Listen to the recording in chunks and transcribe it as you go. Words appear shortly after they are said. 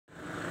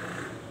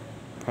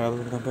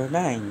Problem number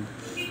 9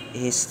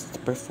 is to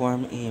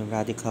perform a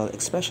radical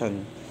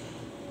expression.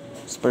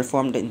 So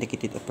perform the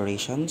indicated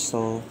operation.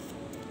 So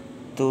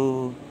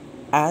to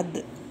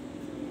add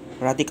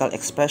radical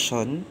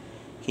expression,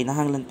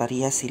 kinahanglan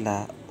pareha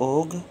sila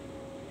og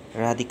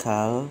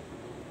radical.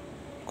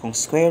 Kung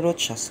square root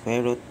siya,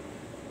 square root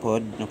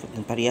pod,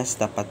 ng parehas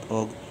dapat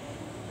og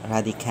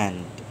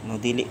radicand.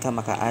 No, dili ka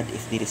maka-add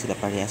if dili sila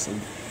parehas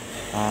og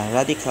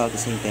radical at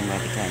the same time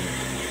radicand.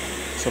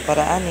 So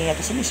para ani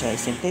ato sa siya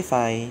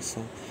simplify.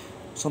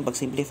 So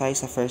pag-simplify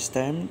sa first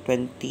term,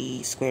 20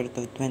 square root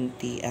of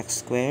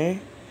 20x square.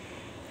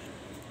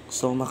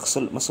 So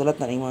masulat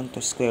na imo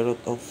to square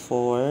root of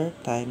 4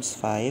 times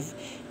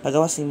 5.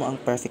 Magawas nimo ang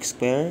perfect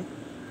square,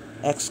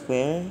 x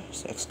square.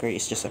 So x square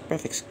is just a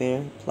perfect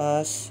square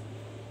plus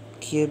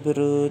cube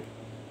root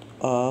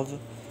of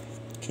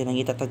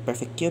kinangita tag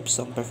perfect cube.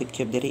 So ang perfect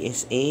cube diri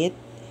is 8.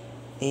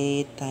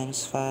 8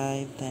 times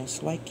 5 times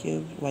y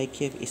cube. Y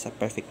cube is a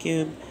perfect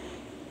cube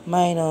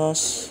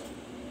minus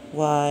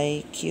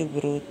y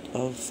cube root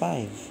of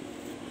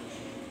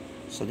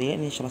 5. So, dili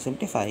niya siya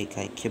ma-simplify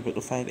kay cube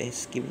root of 5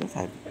 is cube root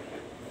of 5.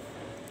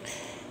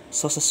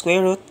 So, sa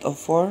square root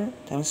of 4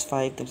 times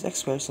 5 times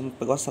x squared, so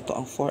magpagawas na to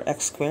ang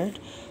 4x squared.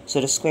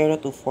 So, the square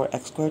root of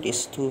 4x squared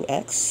is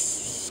 2x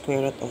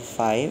square root of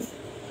 5.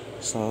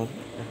 So,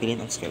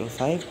 napilin ang square root of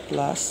 5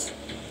 plus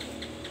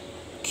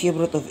cube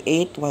root of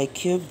 8y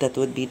cubed, that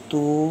would be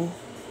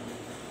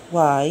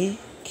 2y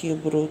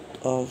cube root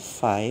of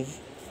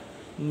 5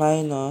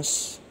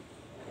 minus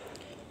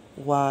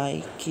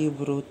y cube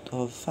root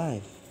of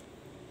 5.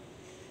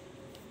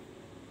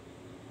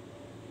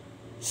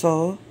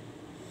 So,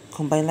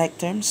 combine like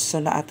terms.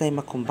 So, naatay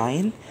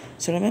makombine.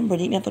 So, remember,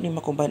 di nato ni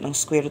makombine ang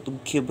square root of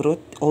cube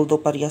root,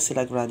 although pareha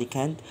sila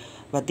radicand,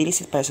 but dili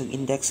sila pareha sa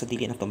index, so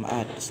dili na to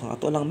ma-add. So,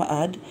 ato lang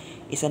ma-add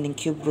is aning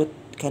cube root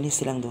kani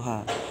silang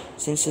duha.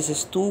 Since this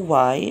is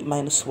 2y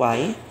minus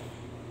y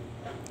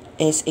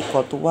is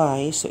equal to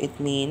y, so it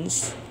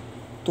means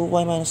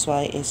 2y minus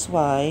y is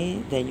y,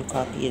 then you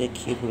copy the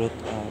cube root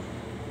of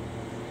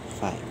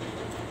 5.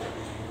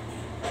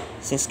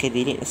 Since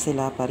dili na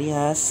sila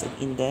parehas ang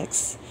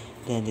index,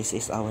 then this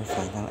is our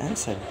final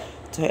answer.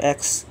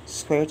 2x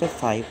square root of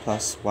 5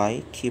 plus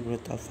y cube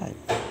root of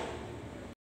 5.